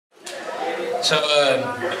So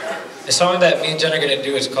the song that me and Jen are gonna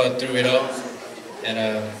do is called "Through It All," and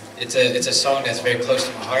it's a song that's very close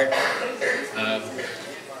to my heart. Um,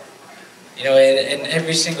 you know, in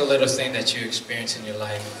every single little thing that you experience in your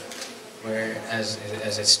life, where as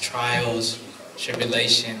it's trials,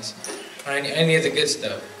 tribulations, or any of the good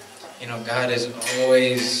stuff, you know, God is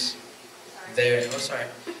always there. Oh, sorry.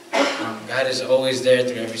 God is always there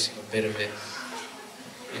through every single bit of it.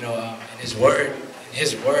 You know, in His Word,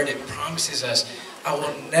 it promises us, "I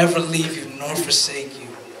will never leave you nor forsake you."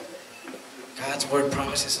 God's Word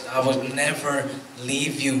promises us, "I will never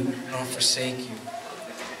leave you nor forsake you."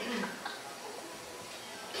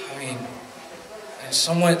 I mean, and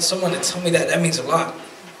someone to tell me that means a lot.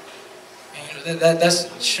 And, you know, that's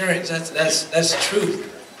assurance. That's truth.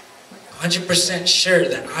 100% sure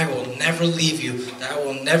that I will never leave you, that I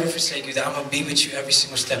will never forsake you, that I'm gonna be with you every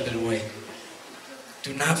single step of the way.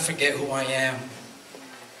 Do not forget who I am.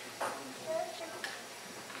 I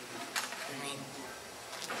mean,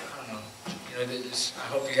 I don't know. You know, I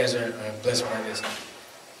hope you guys are blessed by this.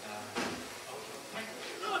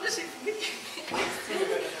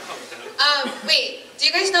 Wait, do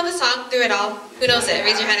you guys know the song "Through It All"? Who knows it?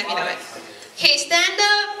 Raise your hand if you know it. Okay, stand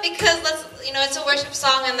up because it's a worship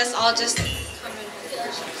song and let's all just come and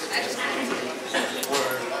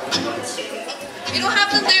worship. We don't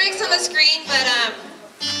have the lyrics on the screen, but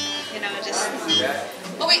just.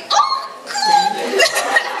 Oh wait! Oh, cool!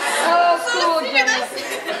 Oh, cool, Jenna.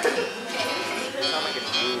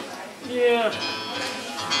 Yeah.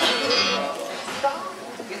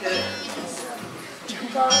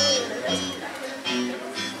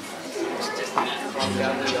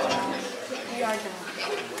 We are done.